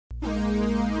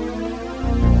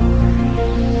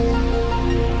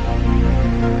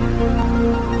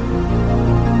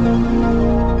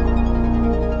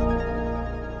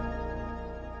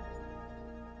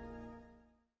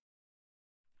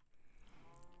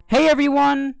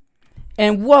everyone,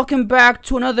 and welcome back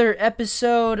to another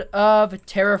episode of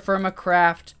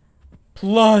Terrafirmacraft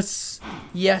Plus.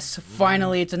 Yes,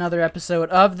 finally it's another episode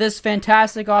of this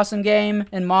fantastic, awesome game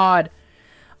and mod.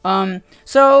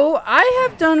 So I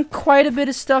have done quite a bit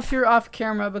of stuff here off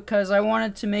camera because I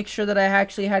wanted to make sure that I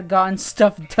actually had gotten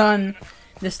stuff done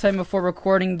this time before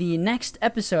recording the next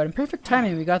episode. And perfect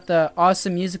timing, we got the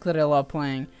awesome music that I love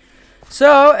playing.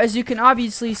 So, as you can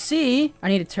obviously see, I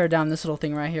need to tear down this little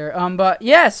thing right here. But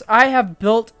yes, I have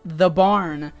built the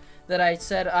barn that I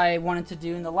said I wanted to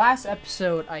do in the last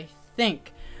episode, I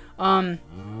think. And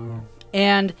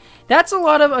that's a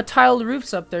lot of tiled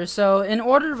roofs up there. So, in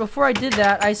order, before I did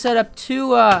that, I set up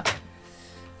two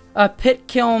pit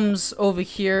kilns over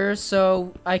here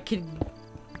so I could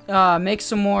make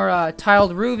some more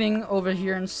tiled roofing over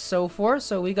here and so forth.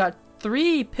 So, we got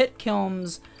 3 pit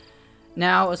kilns.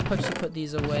 Now, let's put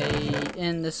these away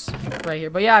in this right here.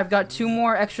 But yeah, I've got 2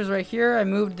 more extras right here. I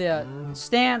moved the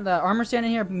armor stand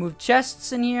in here. Moved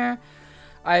chests in here.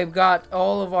 I've got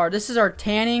all of this is our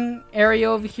tanning area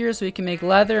over here so we can make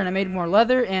leather, and I made more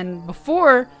leather. And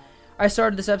before I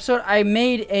started this episode, I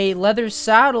made a leather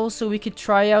saddle so we could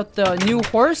try out the new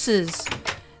horses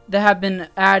that have been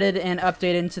added and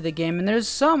updated into the game. And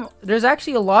there's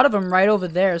actually a lot of them right over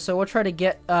there, so we'll try to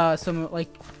get some,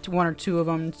 like 1 or 2 of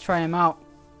them to try them out.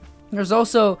 There's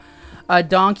also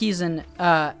donkeys and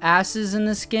asses in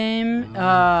this game,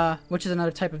 which is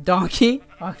another type of donkey,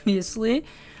 obviously.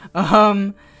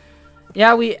 Yeah,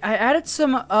 I added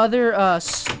some other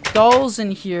stalls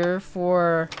in here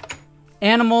for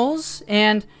animals,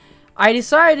 and I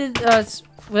decided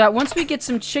that once we get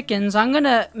some chickens, I'm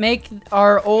gonna make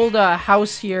our old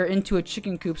house here into a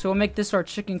chicken coop. So we'll make this our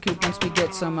chicken coop once we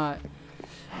get some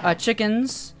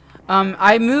chickens.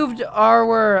 I moved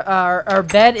our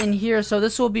bed in here, so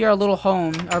this will be our little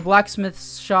home, our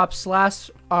blacksmith shop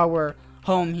 / our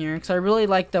home here, because I really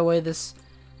like the way this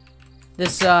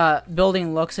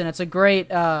building looks, and it's a great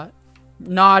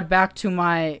nod back to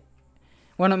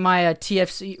one of my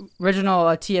original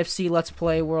TFC Let's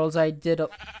Play worlds I did a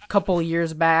couple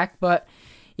years back. But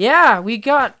yeah, we've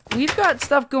got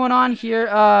stuff going on here.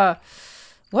 I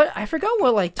forgot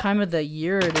what like time of the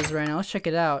year it is right now. Let's check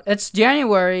it out. It's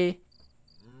January.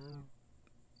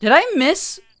 Did I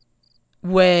miss?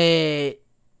 Wait.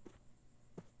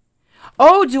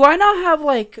 Oh, do I not have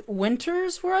like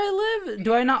winters where I live?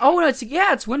 Do I not? Oh, no,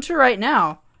 it's winter right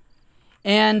now.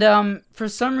 And for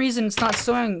some reason it's not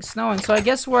snowing. So I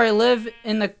guess where I live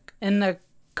in the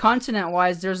continent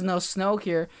wise, there's no snow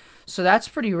here. So that's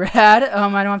pretty rad.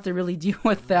 I don't have to really deal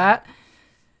with that.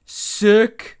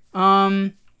 Sick.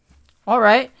 All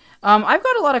right. I've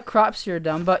got a lot of crops here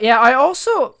done, but yeah, I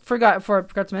also forgot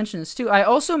to mention this too. I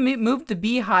also moved the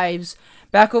beehives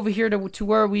back over here to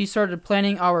where we started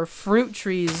planting our fruit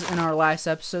trees in our last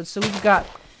episode. So we've got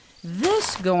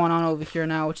this going on over here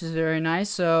now, which is very nice.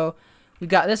 So we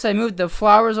got this. I moved the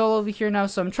flowers all over here now.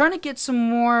 So I'm trying to get some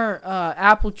more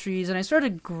apple trees, and I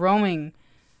started growing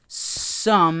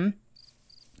some,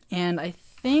 and I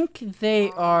think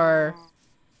they are.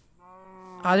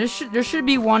 There should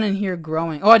be one in here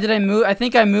growing. Oh, did I move? I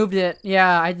think I moved it.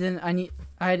 Yeah, I didn't. I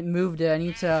had moved it. I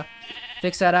need to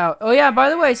fix that out. Oh yeah, by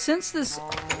the way, since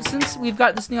we've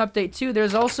got this new update too,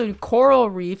 there's also coral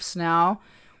reefs now,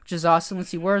 which is awesome. Let's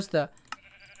see, where is it?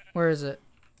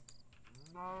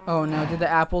 Oh no, did the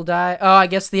apple die? Oh, I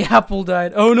guess the apple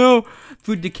died. Oh no,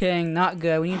 food decaying, not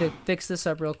good. We need to fix this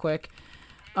up real quick.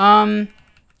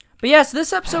 But yeah, so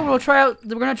this episode we're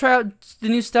gonna try out the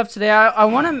new stuff today.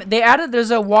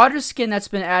 There's a waterskin that's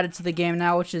been added to the game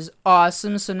now, which is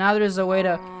awesome. So now there's a way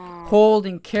to hold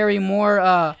and carry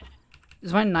more.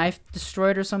 Is my knife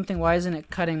destroyed or something? Why isn't it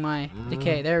cutting my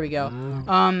decay? There we go.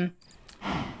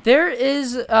 There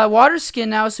is a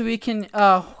waterskin now, so we can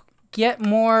get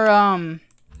more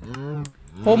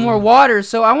hold more water.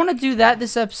 So I want to do that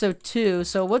this episode too.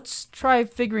 So let's try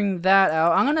figuring that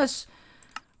out.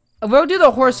 We'll do the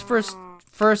horse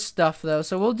first stuff though.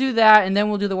 So we'll do that, and then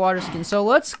we'll do the water skin. So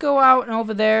let's go out and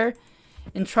over there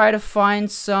and try to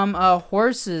find some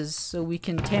horses so we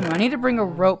can tame them. I need to bring a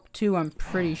rope too, I'm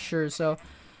pretty sure. So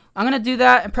I'm gonna do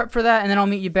that and prep for that, and then I'll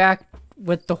meet you back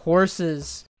with the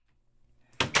horses.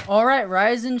 Alright,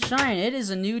 rise and shine. It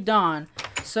is a new dawn.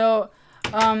 So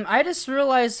I just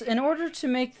realized in order to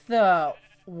make the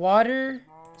water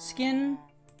skin,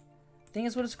 I think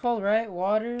that's what it's called, right?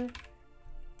 Water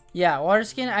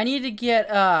skin. I need to get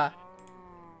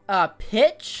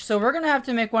pitch, so we're gonna have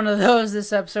to make one of those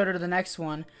this episode or the next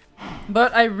one.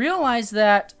 But I realized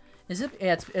that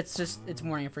yeah, it's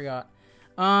morning. I forgot.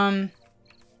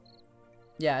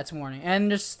 Yeah, it's morning. And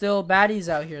there's still baddies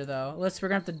out here, though. We're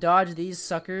gonna have to dodge these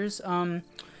suckers. I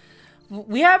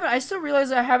still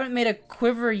realize I haven't made a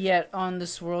quiver yet on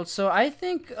this world. So I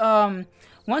think,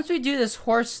 once we do this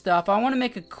horse stuff, I want to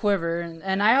make a quiver.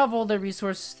 And I have all the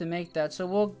resources to make that.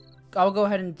 So I'll go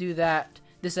ahead and do that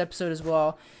this episode as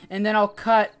well. And then I'll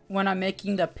cut when I'm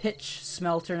making the pitch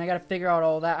smelter. And I gotta figure out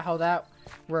all that, how that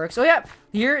works. Oh, yeah.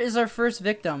 Here is our first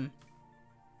victim.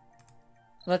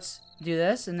 Let's do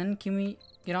this. And then can we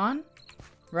get on?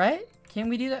 Right? Can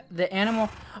we do that? The animal.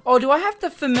 Oh, do I have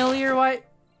to familiarize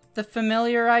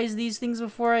these things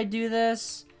before I do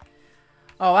this?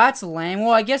 Oh, that's lame.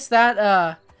 Well, I guess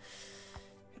that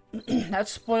that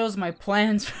spoils my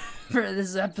plans for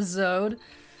this episode.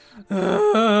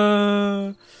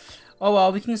 Oh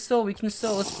well, we can still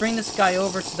let's bring this guy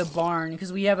over to the barn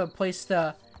because we have a place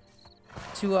to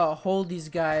hold these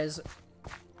guys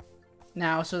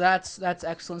now. So that's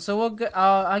excellent. So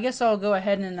I guess I'll go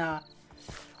ahead and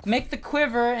make the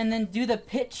quiver and then do the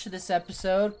pitch this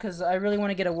episode because I really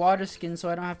want to get a water skin so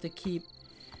I don't have to keep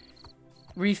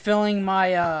refilling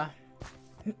my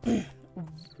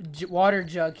water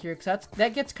jug here because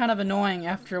that gets kind of annoying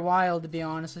after a while, to be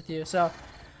honest with you. So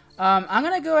I'm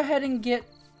gonna go ahead and get,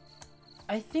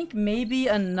 I think maybe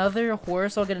another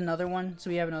horse. I'll get another one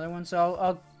so we have another one. So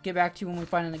I'll get back to you when we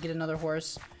finally get another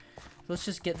horse. Let's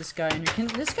just get this guy in here. Can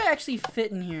this guy actually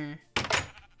fit in here?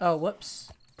 Oh,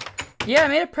 whoops. Yeah, I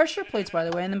made a pressure plates, by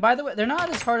the way. And then, by the way, they're not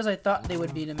as hard as I thought they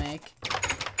would be to make.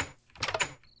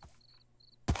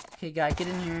 Okay, guy, get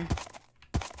in here.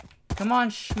 Come on,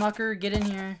 schmucker, get in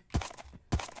here.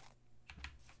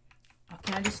 Oh,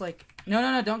 can I just, like...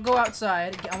 No, don't go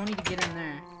outside. I want you to get in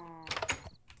there.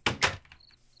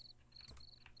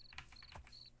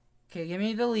 Okay, give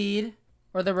me the lead.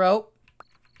 Or the rope.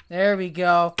 There we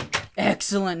go.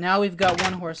 Excellent. Now we've got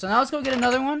one horse. So now let's go get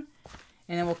another one.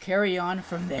 And then we'll carry on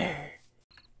from there.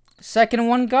 Second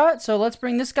one got. So let's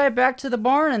bring this guy back to the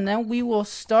barn. And then we will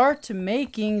start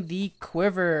making the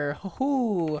quiver.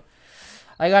 Hoo-hoo.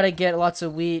 I gotta get lots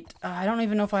of wheat. I don't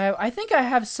even know if I have. I think I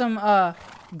have some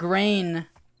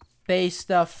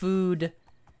grain-based food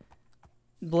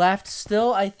left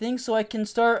still, I think. So I can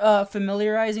start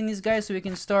familiarizing these guys so we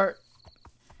can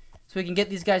get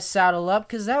these guys saddled up.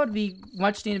 Because that would be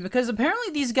much needed. Because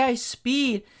apparently these guys'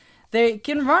 speed... They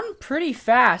can run pretty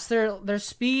fast. Their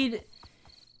speed,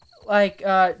 like,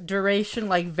 duration,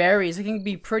 like, varies. It can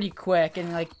be pretty quick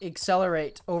and, like,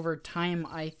 accelerate over time,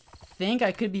 I think.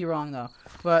 I could be wrong, though.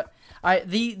 But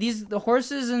the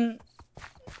horses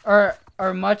are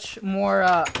much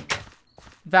more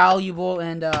valuable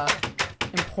and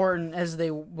important as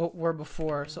they were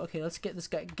before. So, okay, let's get this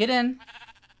guy. Get in.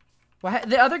 Well,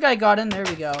 the other guy got in. There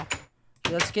we go.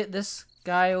 Let's get this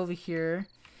guy over here.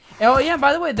 Oh yeah,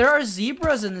 by the way, there are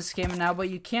zebras in this game now, but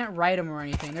you can't ride them or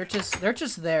anything. They're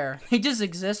just there. They just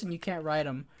exist and you can't ride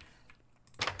them.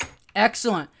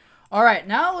 Excellent. All right,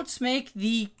 now let's make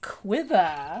the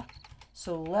quiver.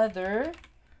 So leather.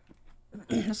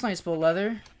 That's not how you spell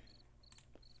leather.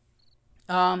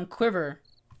 Quiver.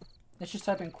 Let's just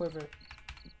type in quiver.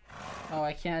 Oh,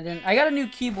 I can't. I got a new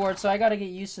keyboard, so I gotta get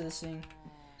used to this thing.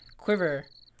 Quiver.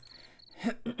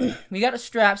 We got a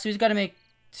strap, so he's got to make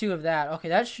 2 of that. Okay,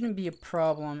 that shouldn't be a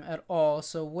problem at all.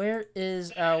 So where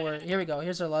is our... Here we go.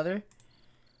 Here's our leather.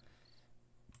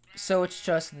 So it's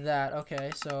just that.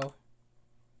 Okay, so...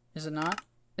 Is it not?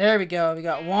 There we go. We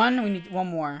got 1. We need 1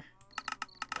 more.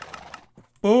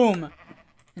 Boom!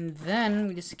 And then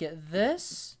we just get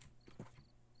this.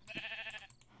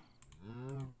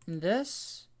 And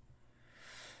this.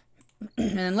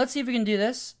 And then let's see if we can do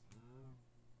this.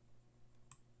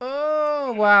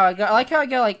 Oh, wow. I like how I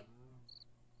got, like,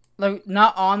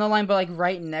 not on the line, but, like,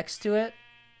 right next to it.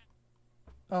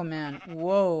 Oh, man.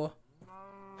 Whoa.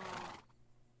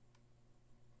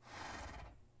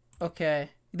 Okay.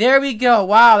 There we go.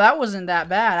 Wow, that wasn't that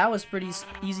bad. That was pretty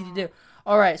easy to do.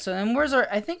 Alright, so then where's our...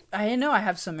 I know I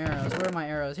have some arrows. Where are my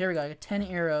arrows? Here we go. I got 10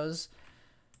 arrows.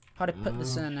 How to put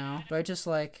this in now? Do I just,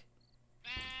 like...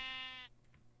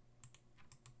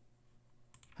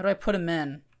 How do I put them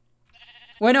in?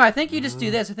 Wait, no, I think you just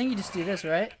do this. I think you just do this,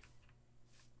 right?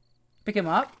 Pick him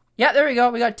up. Yeah, there we go.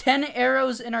 We got 10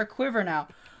 arrows in our quiver now.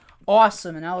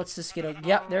 Awesome. And now let's just get a...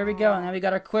 Yep, there we go. And now we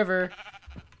got our quiver.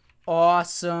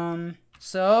 Awesome.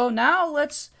 So now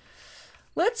let's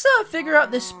figure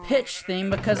out this pitch thing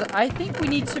because I think we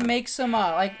need to make some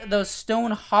like those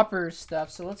stone hopper stuff.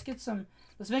 So let's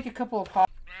make a couple of hoppers.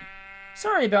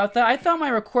 Sorry about that. I thought my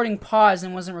recording paused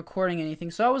and wasn't recording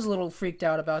anything, so I was a little freaked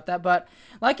out about that. But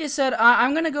like I said,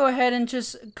 I'm gonna go ahead and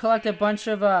just collect a bunch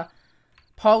of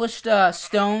polished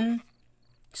stone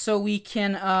so we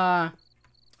can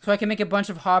So I can make a bunch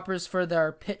of hoppers for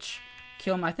our pitch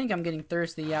kiln. I think I'm getting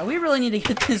thirsty. Yeah, we really need to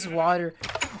get this water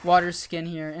skin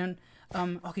here. And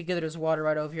okay, good. There's water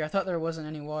right over here. I thought there wasn't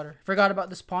any water. Forgot about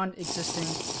this pond existing.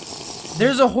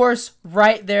 There's a horse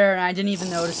right there, and I didn't even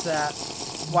notice that.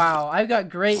 Wow, I've got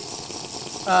great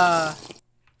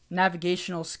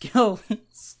navigational skills.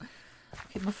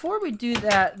 Okay, before we do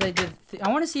that, I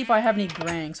want to see if I have any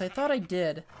grain. I thought I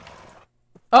did.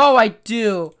 Oh, I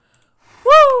do.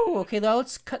 Woo! Okay, now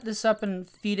let's cut this up and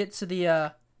feed it to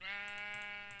the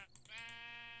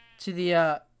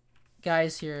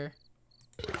guys here.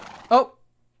 Oh,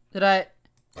 did I?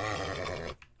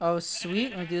 Oh,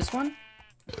 sweet. Let me do this one.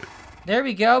 There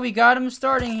we go. We got him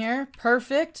starting here.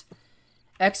 Perfect.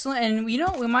 Excellent. And you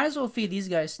know, we might as well feed these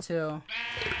guys too.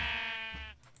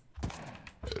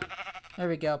 There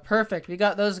we go. Perfect. We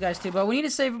got those guys too. But we need to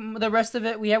save the rest of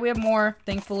it. We have more,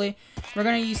 thankfully. We're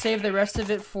gonna save the rest of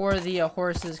it for the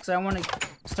horses because I want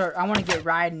to get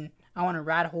riding. I want to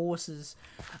ride horses.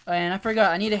 And I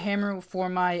forgot, I need a hammer for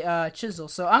my chisel.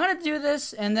 So I'm gonna do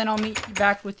this, and then I'll meet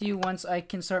back with you once I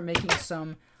can start making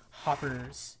some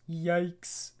hoppers.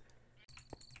 Yikes.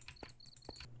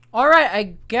 Alright,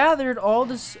 I gathered all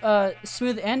this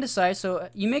smooth andesite. So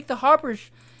you make the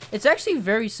hoppers. It's actually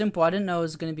very simple. I didn't know it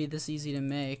was going to be this easy to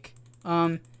make.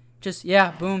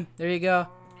 Yeah, boom. There you go.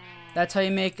 That's how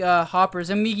you make hoppers.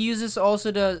 And we use this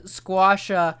also to squash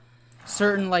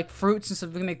certain like fruits and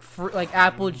stuff. We can make fruit like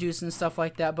apple juice and stuff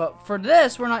like that. But for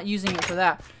this, we're not using it for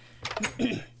that.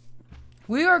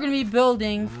 We are going to be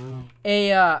building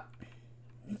a,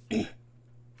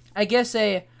 I guess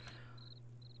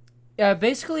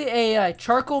basically a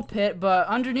charcoal pit, but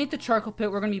underneath the charcoal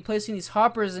pit, we're going to be placing these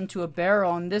hoppers into a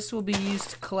barrel, and this will be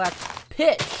used to collect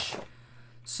pitch,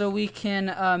 so we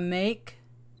can make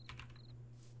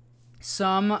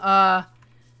some,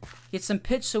 get some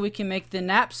pitch so we can make the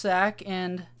knapsack.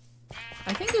 And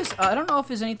I think there's, I don't know if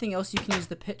there's anything else you can use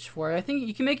the pitch for. I think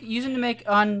you can use it to make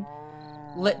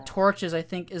unlit torches, I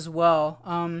think, as well.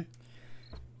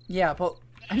 Yeah, but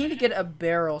I need to get a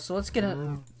barrel, so let's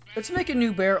make a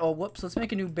new barrel. Oh, whoops. Let's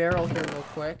make a new barrel here real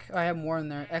quick. I have more in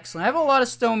there. Excellent. I have a lot of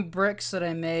stone bricks that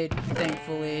I made,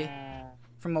 thankfully,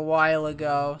 from a while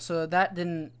ago. So that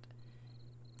didn't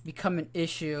become an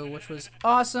issue, which was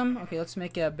awesome. Okay, let's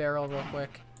make a barrel real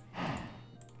quick.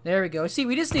 There we go. See,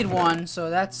 we just need one,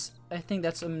 so I think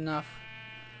that's enough.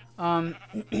 The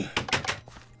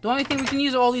only thing, we can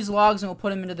use all these logs and we'll put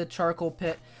them into the charcoal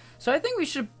pit. So I think we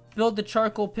should build the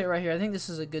charcoal pit right here. I think this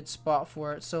is a good spot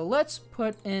for it. So let's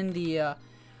put in the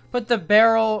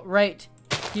barrel right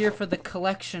here for the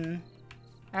collection.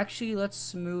 Actually,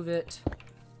 let's move it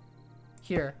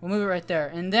here. We'll move it right there,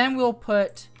 and then we'll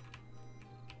put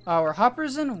our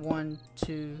hoppers in. 1,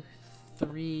 2,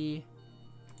 3.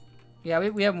 Yeah,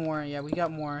 we have more. Yeah, we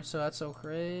got more. So that's so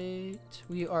great.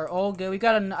 We are all good.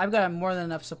 I've got more than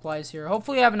enough supplies here.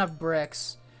 Hopefully, I have enough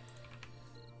bricks.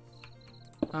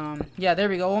 Yeah, there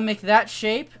we go. We'll make that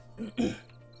shape. And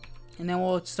then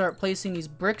we'll start placing these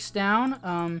bricks down.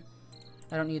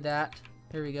 I don't need that.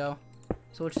 There we go.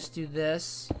 So we'll just do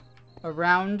this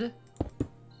around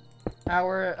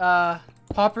our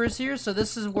hoppers here. So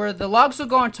this is where the logs will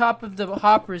go on top of the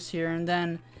hoppers here. And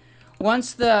then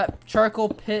once the charcoal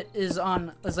pit is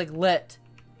like lit,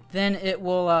 then it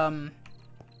will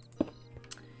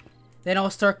then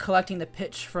I'll start collecting the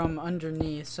pitch from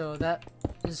underneath. So that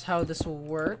is how this will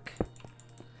work.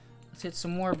 Let's get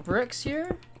some more bricks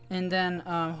here, and then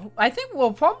I think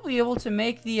we'll probably be able to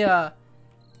make the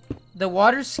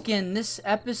water skin this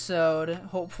episode.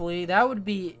 Hopefully, that would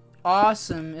be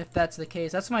awesome if that's the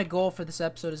case. That's my goal for this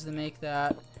episode, is to make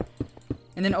that,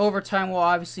 and then over time we'll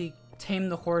obviously tame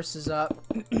the horses up.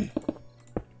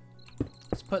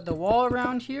 Let's put the wall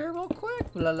around here real quick.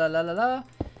 La la la la la.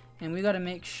 And we gotta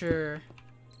make sure.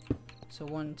 So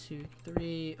 1, 2,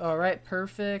 3. All right,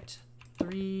 perfect.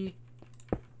 3.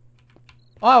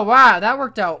 Oh wow, that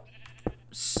worked out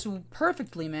so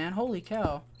perfectly, man. Holy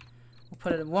cow. We'll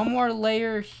put it one more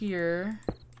layer here.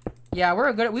 Yeah,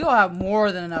 we're good. We will have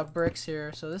more than enough bricks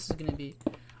here, so this is gonna be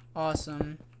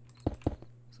awesome.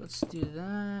 So let's do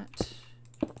that.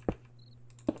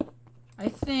 I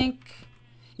think,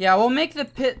 yeah, we'll make the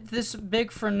pit this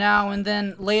big for now, and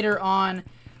then later on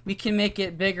we can make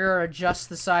it bigger or adjust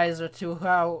the size or to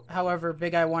however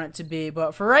big I want it to be.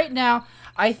 But for right now,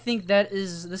 I think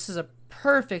this is a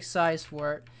perfect size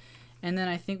for it. And then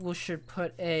I think we should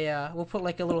put we'll put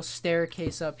like a little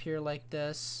staircase up here like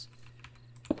this.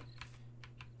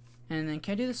 And then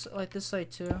can I do this like this side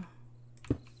too?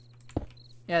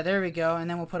 Yeah, there we go. And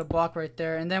then we'll put a block right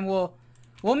there. And then we'll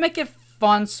make it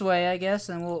fun sway, I guess.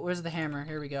 And where's the hammer?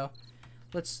 Here we go.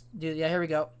 Let's do, yeah, here we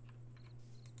go.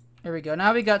 There we go.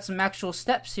 Now we got some actual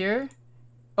steps here.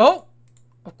 Oh!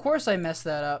 Of course I messed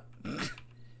that up.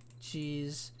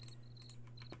 Jeez.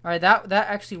 Alright, that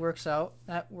actually works out.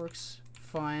 That works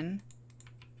fine.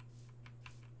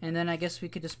 And then I guess we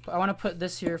could just... I want to put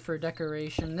this here for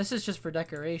decoration. This is just for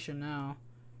decoration now.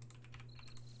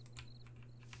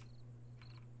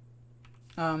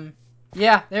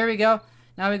 Yeah, there we go.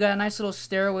 Now we got a nice little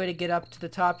stairway to get up to the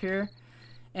top here.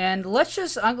 And let's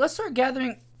just... let's start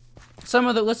gathering some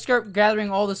of the... Let's start gathering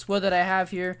all this wood that I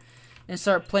have here and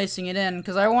start placing it in.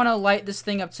 Because I want to light this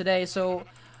thing up today. So,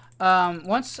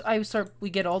 once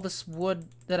we get all this wood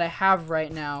that I have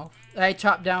right now, I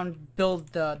chop down,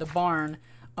 build the barn.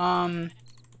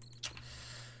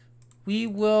 We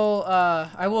will,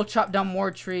 I will chop down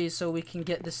more trees so we can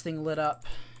get this thing lit up.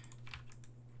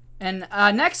 And,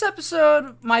 next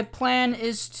episode, my plan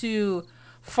is to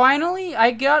finally, I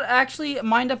got actually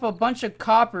mined up a bunch of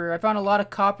copper. I found a lot of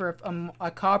copper,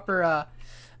 a copper,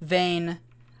 vein.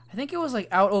 I think it was, like,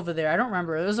 out over there. I don't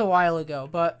remember. It was a while ago.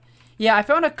 But, yeah, I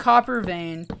found a copper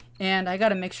vein, and I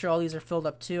gotta make sure all these are filled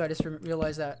up, too. I just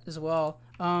realized that as well.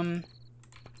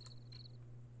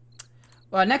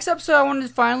 Next episode, I wanted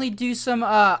to finally do some,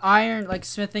 iron, like,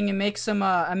 smithing and make some,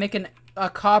 a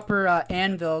copper,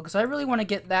 anvil, because I really want to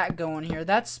get that going here.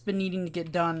 That's been needing to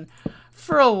get done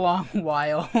for a long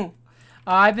while.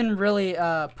 I've been really,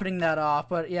 putting that off,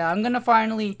 but, yeah, I'm gonna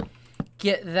finally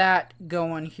get that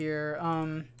going here.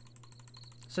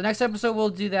 So next episode, we'll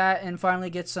do that and finally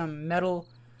get some metal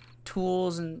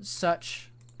tools and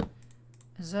such.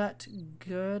 Is that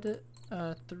good?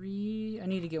 3? I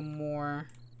need to get more.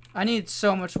 I need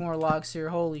so much more logs here.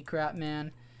 Holy crap,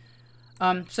 man.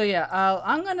 So yeah,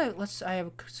 I'm gonna, I have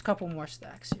a couple more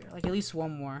stacks here. Like at least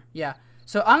one more. Yeah.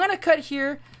 So I'm gonna cut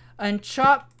here and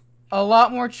chop a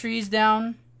lot more trees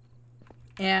down.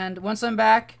 And once I'm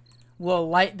back, we'll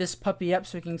light this puppy up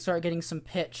so we can start getting some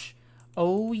pitch.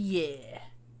 Oh yeah.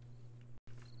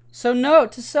 So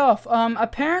note to self,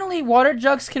 apparently water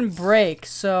jugs can break.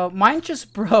 So mine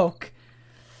just broke.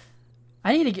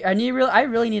 I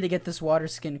really need to get this water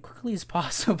skin quickly as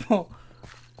possible.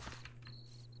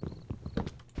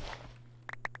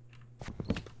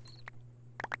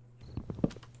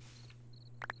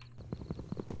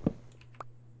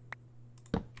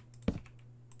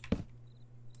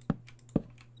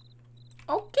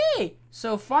 Okay,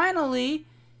 so finally,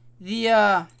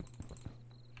 the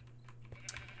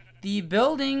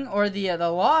building or the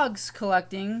logs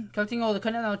cutting all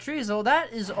the trees, well,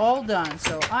 that is all done.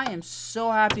 So I am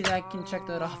so happy that I can check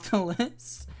that off the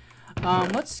list.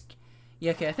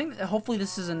 Yeah, okay, I think hopefully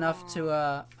this is enough to,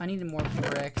 I need more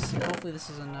bricks. Hopefully this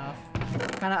is enough.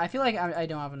 I feel like I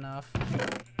don't have enough.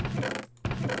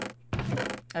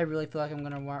 I really feel like I'm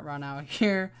gonna run out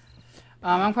here.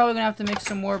 I'm probably gonna have to make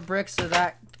some more bricks of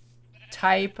that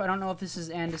type. I don't know if this is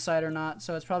andesite or not,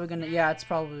 so it's probably gonna, yeah, it's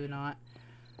probably not.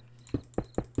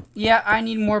 Yeah, I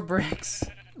need more bricks.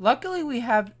 Luckily, we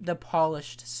have the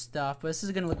polished stuff, but this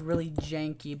is gonna look really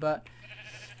janky, but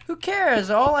who cares?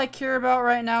 All I care about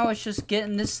right now is just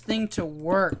getting this thing to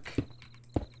work.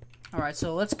 Alright,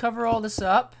 so let's cover all this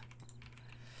up.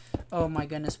 Oh my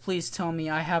goodness, please tell me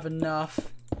I have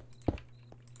enough.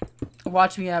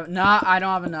 Watch me have, nah, I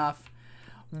don't have enough.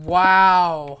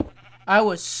 Wow. I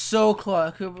was so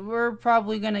close. We're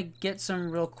probably gonna get some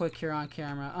real quick here on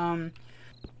camera.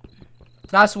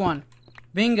 Last one.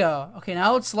 Bingo. Okay,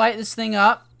 now let's light this thing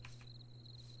up.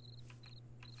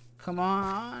 Come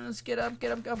on, let's get up,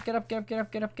 get up, get up, get up, get up, get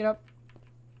up, get up, get up.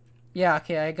 Yeah,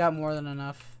 okay, I got more than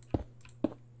enough.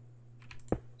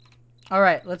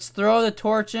 Alright, let's throw the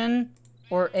torch in,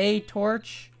 or a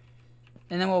torch,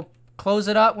 and then we'll close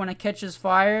it up when it catches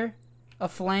fire, a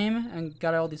flame, and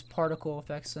got all these particle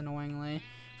effects annoyingly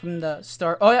from the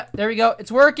start. Oh yeah, there we go,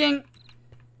 it's working!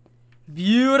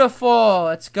 Beautiful!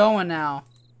 It's going now.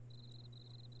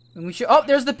 And we should, oh,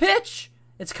 there's the pitch!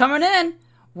 It's coming in!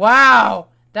 Wow!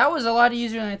 That was a lot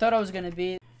easier than I thought it was gonna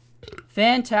be.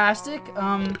 Fantastic.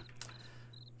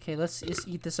 Okay, let's just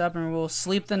eat this up and we'll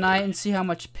sleep the night and see how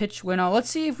much pitch went on. Let's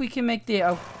see if we can make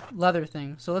the leather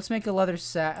thing. So let's make a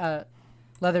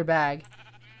leather bag.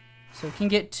 So we can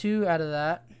get 2 out of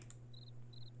that.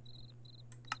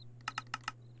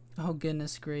 Oh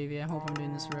goodness gravy, I hope I'm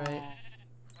doing this right.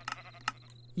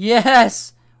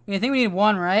 Yes! I think we need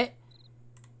 1, right?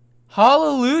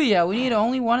 Hallelujah! We need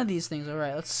only 1 of these things.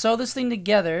 Alright, let's sew this thing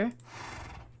together.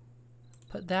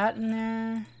 Put that in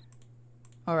there.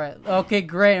 Alright, okay,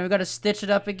 great. And we gotta stitch it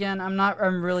up again.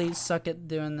 I'm really suck at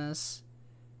doing this.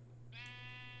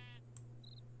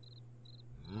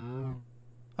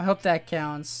 I hope that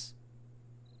counts.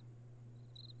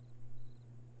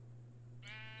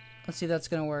 Let's see if that's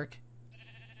gonna work.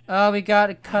 Oh, we got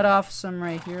to cut off some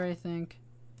right here, I think.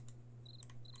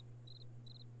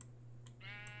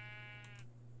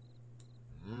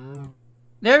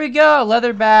 There we go,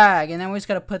 leather bag. And then we just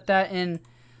got to put that in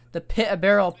the pit, a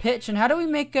barrel of pitch. And how do we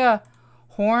make a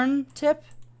horn tip?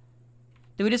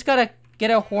 Do we just got to get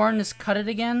a horn, just cut it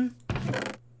again?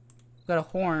 Got a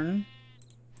horn.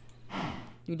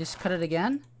 You just cut it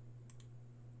again?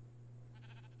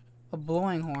 A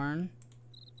blowing horn.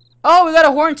 Oh, we got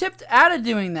a horn tip out of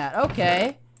doing that.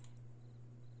 Okay.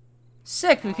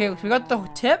 Sick. Okay, we got the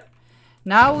tip.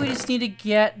 Now we just need to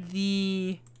get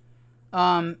the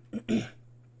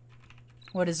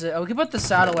what is it? Oh, we can put the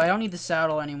saddle away. I don't need the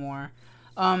saddle anymore.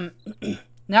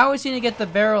 Now we just need to get the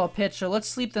barrel of pitch. So let's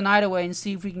sleep the night away and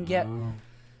see if we can get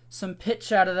some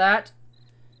pitch out of that.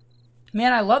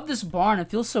 Man, I love this barn. It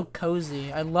feels so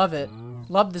cozy. I love it.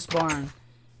 Love this barn.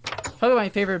 It's probably my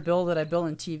favorite build that I built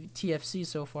in TFC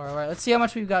so far. Alright, let's see how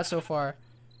much we've got so far.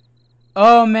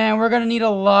 Oh, man, we're going to need a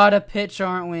lot of pitch,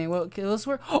 aren't we? Well, okay, let's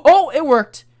work. Oh, it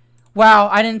worked. Wow,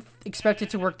 I didn't expect it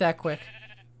to work that quick.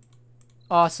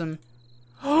 Awesome.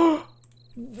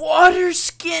 Water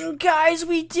skin, guys,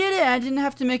 we did it. I didn't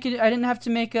have to make it. I didn't have to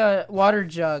make a water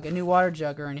jug, a new water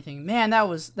jug or anything. Man, that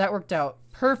worked out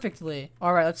perfectly.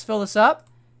 All right, let's fill this up.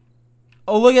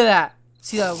 Oh, look at that.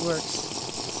 See how it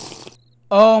works.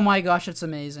 Oh my gosh, it's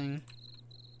amazing.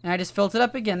 And I just filled it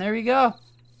up again. There we go.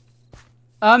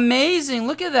 Amazing.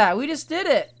 Look at that. We just did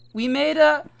it. We made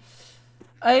a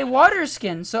water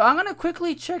skin. So I'm gonna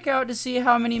quickly check out to see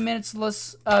how many minutes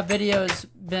this video's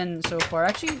been so far.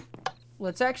 Actually,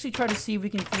 let's actually try to see if we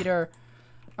can feed our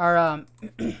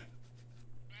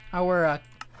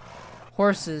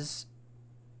horses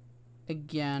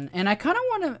again. And I kind of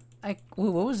want to.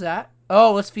 Ooh, what was that?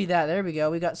 Oh, let's feed that. There we go.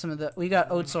 We got some of the. We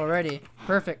got oats already.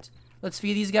 Perfect. Let's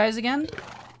feed these guys again.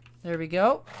 There we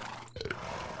go.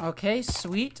 Okay,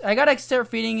 sweet. I gotta start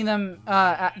feeding them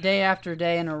day after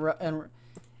day and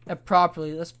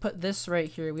properly. Let's put this right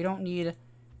here. We don't need.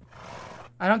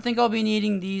 I don't think I'll be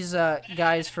needing these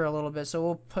guys for a little bit, so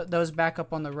we'll put those back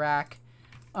up on the rack.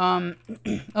 Oh,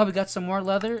 we got some more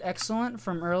leather. Excellent,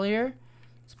 from earlier.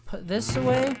 Let's put this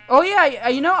away. Oh yeah,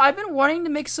 you know, I've been wanting to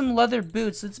make some leather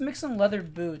boots. Let's make some leather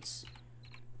boots.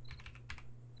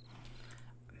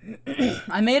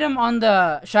 I made them on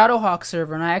the Shadowhawk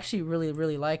server, and I actually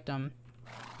really liked them.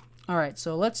 Alright,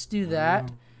 so let's do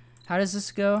that. How does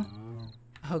this go?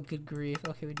 Oh, good grief.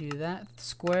 Okay, we do that.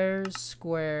 Squares,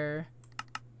 square.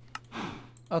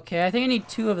 Okay, I think I need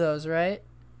 2 of those, right?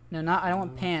 No, not. I don't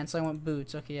want pants. I want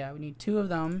boots. Okay, yeah, we need 2 of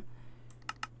them.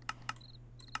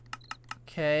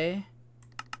 Okay.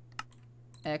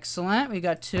 Excellent. We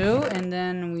got 2, and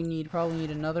then we probably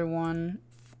need another one.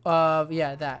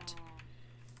 Yeah, that.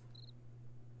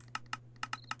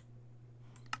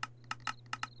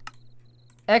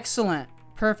 Excellent.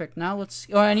 Perfect. Now let's.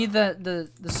 Oh, I need the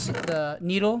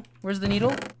needle. Where's the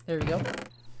needle? There we go.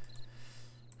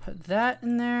 Put that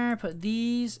in there. Put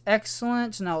these.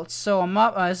 Excellent. Now let's sew them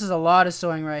up. This is a lot of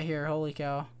sewing right here. Holy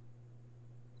cow.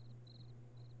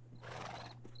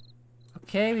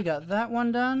 Okay, we got that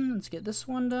one done. Let's get this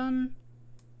one done.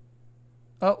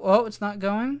 Oh, it's not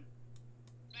going.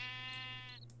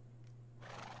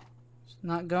 It's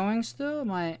not going still.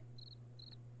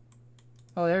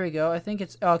 Oh, there we go. I think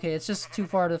it's okay. It's just too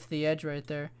far off the edge right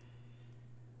there.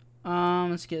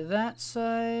 Let's get that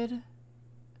side.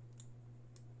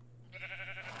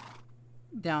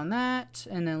 Down that,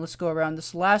 and then let's go around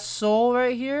this last sole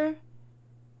right here.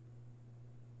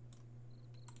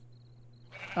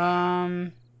 Did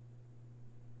I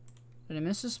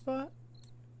miss a spot?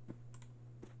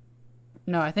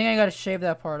 No, I think I gotta shave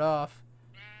that part off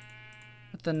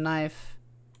with the knife.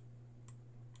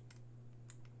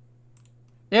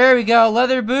 There we go,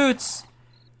 leather boots.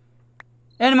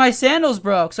 And my sandals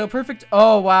broke, so perfect.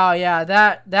 Oh wow, yeah,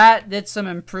 that did some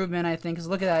improvement, I think. Cause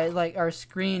look at that, like our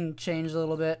screen changed a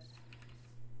little bit.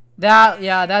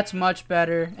 Yeah, that's much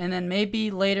better. And then maybe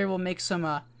later we'll make some.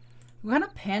 What kind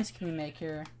of pants can we make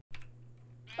here?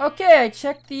 Okay, I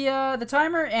checked the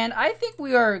timer, and I think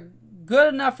we are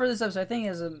good enough for this episode. I think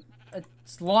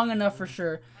it's long enough for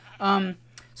sure.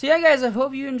 So yeah, guys, I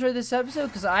hope you enjoyed this episode,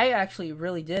 because I actually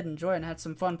really did enjoy it and had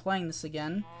some fun playing this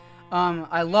again.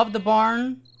 I love the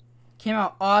barn. Came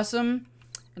out awesome.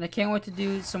 And I can't wait to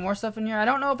do some more stuff in here. I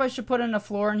don't know if I should put in a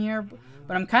floor in here,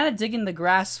 but I'm kind of digging the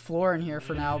grass floor in here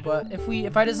for now. But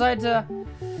if I decide to...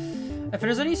 If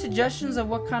there's any suggestions of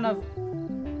what kind of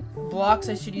blocks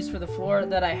I should use for the floor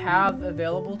that I have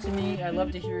available to me, I'd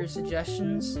love to hear your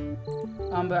suggestions.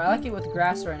 But I like it with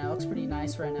grass right now. It looks pretty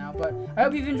nice right now. But I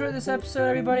hope you've enjoyed this episode,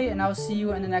 everybody, and I'll see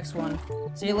you in the next one.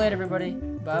 See you later, everybody.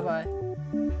 Bye-bye.